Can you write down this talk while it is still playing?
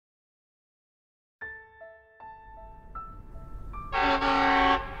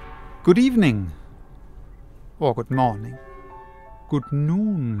Good evening, or good morning, good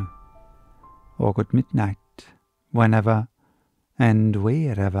noon, or good midnight, whenever and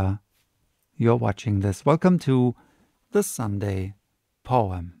wherever you're watching this. Welcome to the Sunday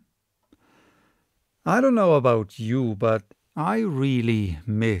Poem. I don't know about you, but I really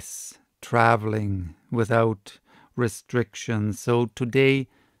miss traveling without restrictions. So today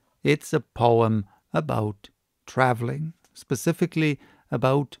it's a poem about traveling, specifically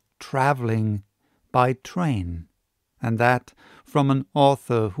about traveling by train, and that from an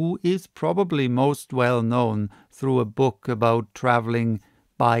author who is probably most well known through a book about traveling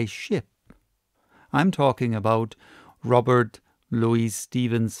by ship. I'm talking about Robert Louis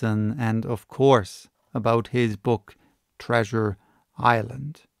Stevenson and, of course, about his book Treasure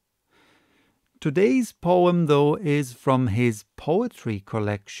Island. Today's poem, though, is from his poetry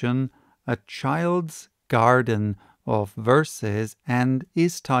collection, A Child's Garden of Verses, and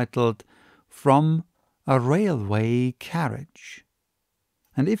is titled From A Railway Carriage.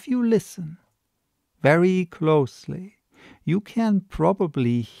 And if you listen very closely, you can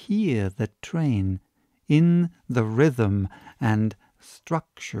probably hear the train in the rhythm and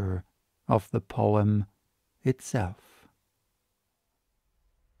structure of the poem itself.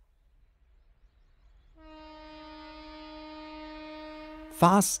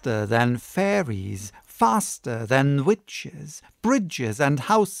 Faster than fairies, faster than witches, bridges and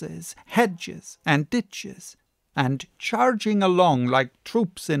houses, hedges and ditches, and charging along like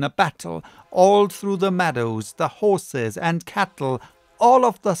troops in a battle, all through the meadows, the horses and cattle, all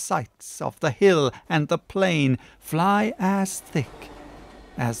of the sights of the hill and the plain fly as thick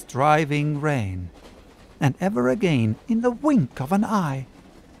as driving rain, and ever again, in the wink of an eye,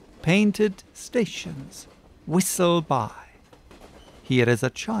 painted stations whistle by. Here is a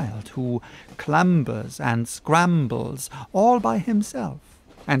child who clambers and scrambles all by himself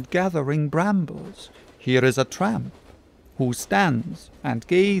and gathering brambles. Here is a tramp who stands and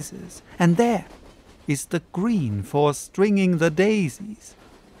gazes, and there is the green for stringing the daisies.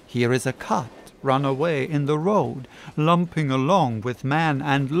 Here is a cart run away in the road, lumping along with man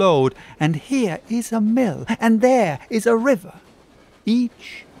and load, and here is a mill, and there is a river,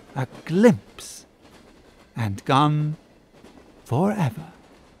 each a glimpse, and gone forever.